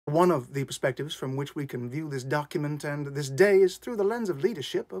One of the perspectives from which we can view this document and this day is through the lens of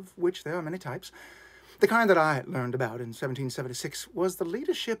leadership, of which there are many types. The kind that I learned about in 1776 was the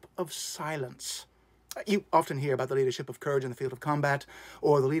leadership of silence. You often hear about the leadership of courage in the field of combat,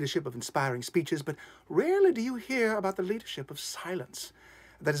 or the leadership of inspiring speeches, but rarely do you hear about the leadership of silence.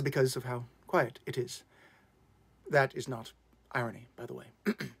 That is because of how quiet it is. That is not irony, by the way.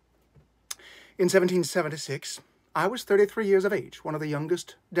 In 1776, I was 33 years of age, one of the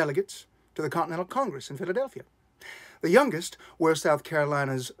youngest delegates to the Continental Congress in Philadelphia. The youngest were South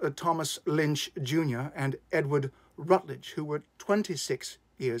Carolina's Thomas Lynch, Jr. and Edward Rutledge, who were 26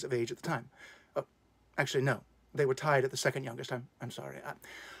 years of age at the time. Actually, no, they were tied at the second youngest. I'm sorry.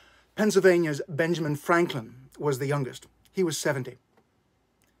 Pennsylvania's Benjamin Franklin was the youngest. He was 70.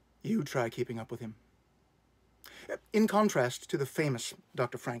 You try keeping up with him. In contrast to the famous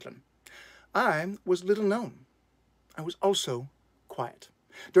Dr. Franklin, I was little known. I was also quiet.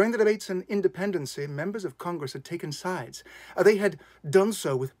 During the debates on independency, members of Congress had taken sides. They had done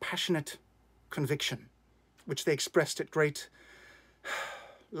so with passionate conviction, which they expressed at great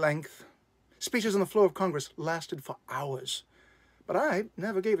length. Speeches on the floor of Congress lasted for hours. But I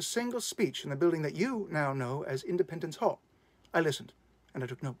never gave a single speech in the building that you now know as Independence Hall. I listened, and I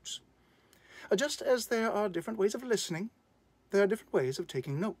took notes. Just as there are different ways of listening, there are different ways of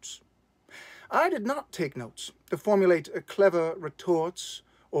taking notes. I did not take notes to formulate clever retorts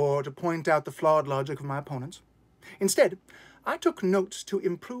or to point out the flawed logic of my opponents. Instead, I took notes to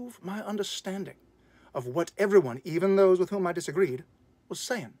improve my understanding of what everyone, even those with whom I disagreed, was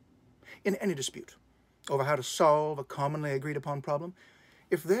saying. In any dispute over how to solve a commonly agreed upon problem,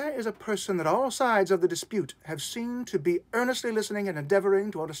 if there is a person that all sides of the dispute have seen to be earnestly listening and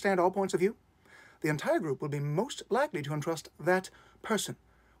endeavoring to understand all points of view, the entire group will be most likely to entrust that person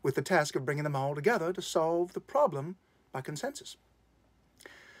with the task of bringing them all together to solve the problem by consensus.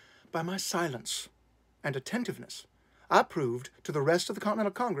 By my silence and attentiveness, I proved to the rest of the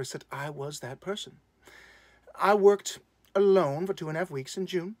Continental Congress that I was that person. I worked alone for 2.5 weeks in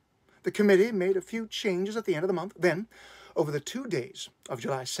June. The committee made a few changes at the end of the month. Then, over the 2 days of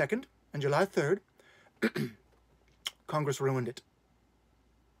July 2nd and July 3rd, Congress ruined it.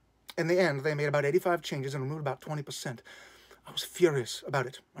 In the end, they made about 85 changes and removed about 20%. I was furious about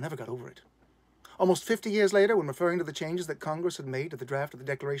it. I never got over it. Almost 50 years later, when referring to the changes that Congress had made to the draft of the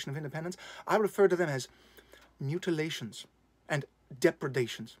Declaration of Independence, I referred to them as mutilations and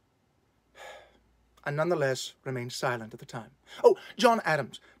depredations. I nonetheless remained silent at the time. Oh, John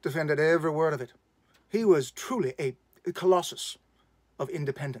Adams defended every word of it. He was truly a colossus of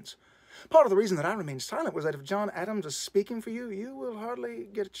independence. Part of the reason that I remained silent was that if John Adams is speaking for you, you will hardly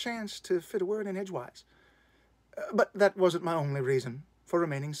get a chance to fit a word in edgewise. But that wasn't my only reason for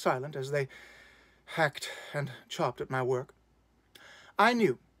remaining silent as they hacked and chopped at my work. I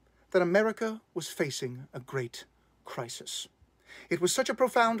knew that America was facing a great crisis. It was such a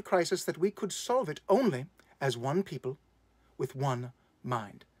profound crisis that we could solve it only as one people with one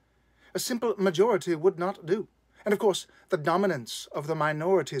mind. A simple majority would not do. And of course, the dominance of the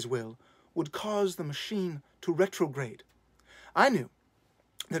minority's will would cause the machine to retrograde. I knew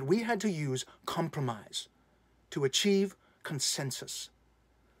that we had to use compromise to achieve consensus.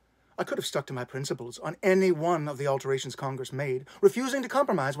 I could have stuck to my principles on any one of the alterations Congress made, refusing to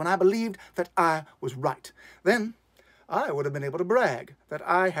compromise when I believed that I was right. Then I would have been able to brag that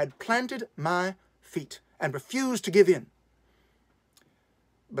I had planted my feet and refused to give in.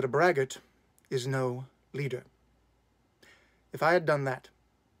 But a braggart is no leader. If I had done that,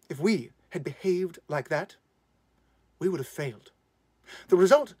 if we had behaved like that, we would have failed. The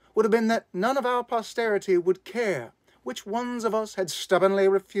result would have been that none of our posterity would care which ones of us had stubbornly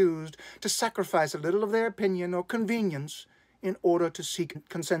refused to sacrifice a little of their opinion or convenience in order to seek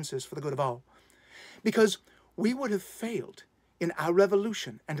consensus for the good of all. Because we would have failed in our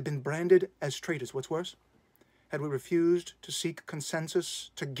revolution and been branded as traitors. What's worse, had we refused to seek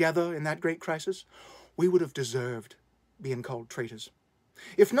consensus together in that great crisis, we would have deserved being called traitors.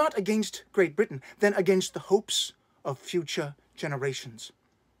 If not against Great Britain, then against the hopes of future generations.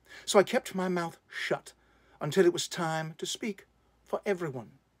 So I kept my mouth shut until it was time to speak for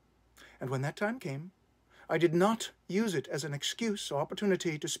everyone. And when that time came, I did not use it as an excuse or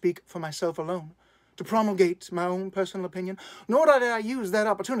opportunity to speak for myself alone, to promulgate my own personal opinion, nor did I use that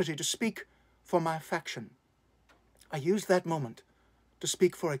opportunity to speak for my faction. I used that moment to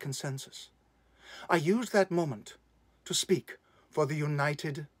speak for a consensus. I used that moment to speak for the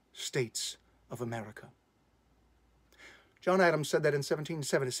United States of America. John Adams said that in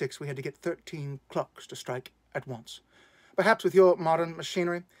 1776 we had to get 13 clocks to strike at once. Perhaps with your modern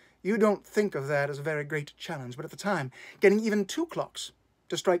machinery, you don't think of that as a very great challenge, but at the time, getting even 2 clocks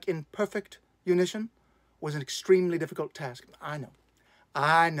to strike in perfect unison was an extremely difficult task.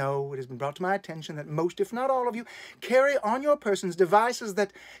 I know it has been brought to my attention that most, if not all of you, carry on your persons devices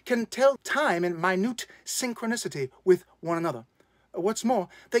that can tell time in minute synchronicity with one another. What's more,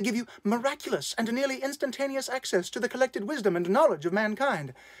 they give you miraculous and nearly instantaneous access to the collected wisdom and knowledge of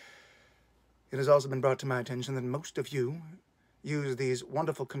mankind. It has also been brought to my attention that most of you use these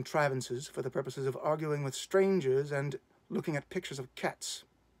wonderful contrivances for the purposes of arguing with strangers and looking at pictures of cats.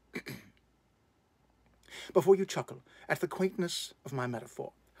 Before you chuckle at the quaintness of my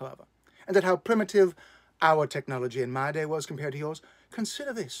metaphor, however, and at how primitive our technology in my day was compared to yours,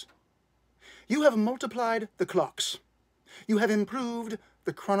 consider this. You have multiplied the clocks. You have improved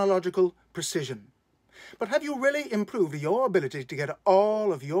the chronological precision. But have you really improved your ability to get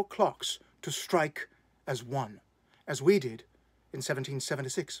all of your clocks to strike as one, as we did in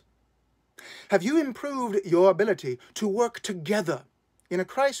 1776? Have you improved your ability to work together in a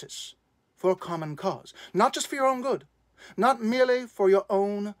crisis for a common cause, not just for your own good, not merely for your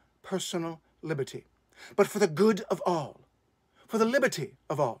own personal liberty, but for the good of all, for the liberty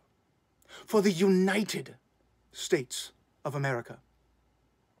of all, for the United States of America?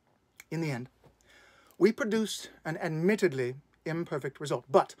 In the end, we produced an admittedly imperfect result,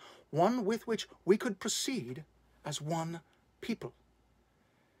 but one with which we could proceed as one people.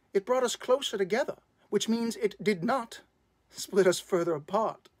 It brought us closer together, which means it did not split us further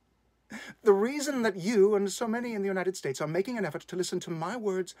apart. The reason that you and so many in the United States are making an effort to listen to my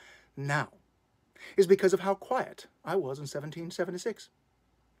words now is because of how quiet I was in 1776.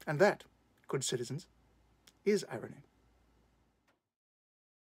 And that, good citizens, is irony.